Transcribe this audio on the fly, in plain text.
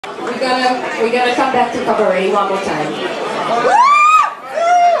We're gonna come back to cabaret one more time.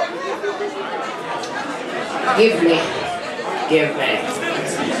 Give me.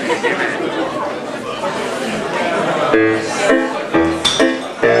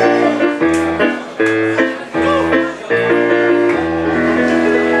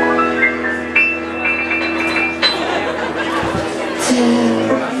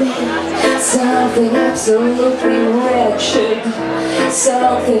 Something absolutely wretched,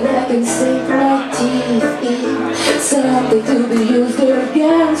 something I can sink my teeth in, something to be used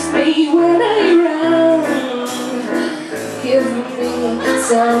against me when I run. Give me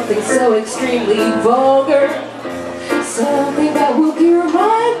something so extremely vulgar, something that will cure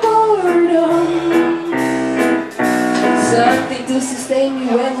my boredom, something to sustain me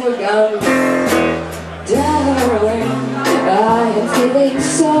when you're gone. Darling, I am feeling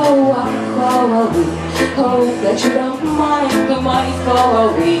so unholy. Hope that you don't mind my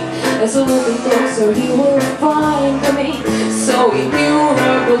folly. As I look closer, you will find me so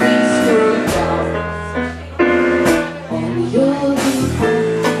incurably screwed down on your knee.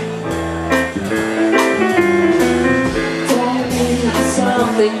 Tell me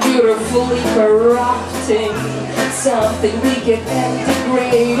something beautifully corrupting, something wicked and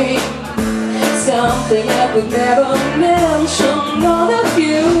degrading, something I could never mention, none of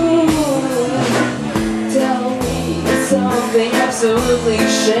you. Tell me something absolutely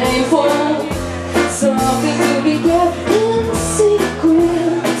shameful, something to be kept in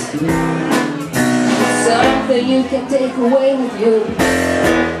secret, something you can take away with you.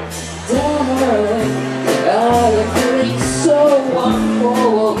 Darling, I am feeling so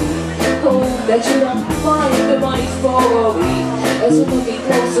unholy. Hope that you don't mind my folly. As I'm looking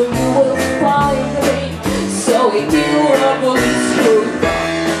closer, you will find me so incurably screwed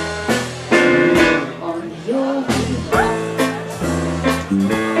on your knee.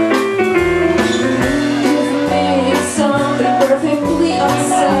 Give me something perfectly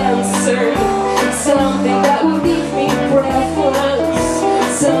uncensored, something that will give me breathless,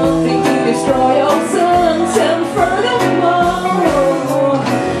 something to destroy all sense and furthermore,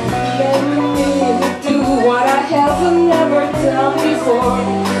 make me do what I have never done before.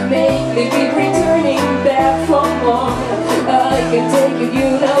 Make me keep returning back for more. I can take it, you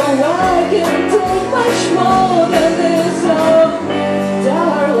know I can take much more than this, oh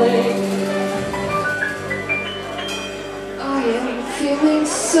darling. I am feeling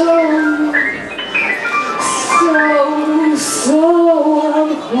so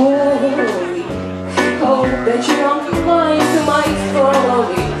unholy. Hope that you don't mind my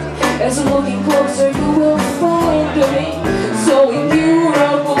folly. As I'm looking closer, you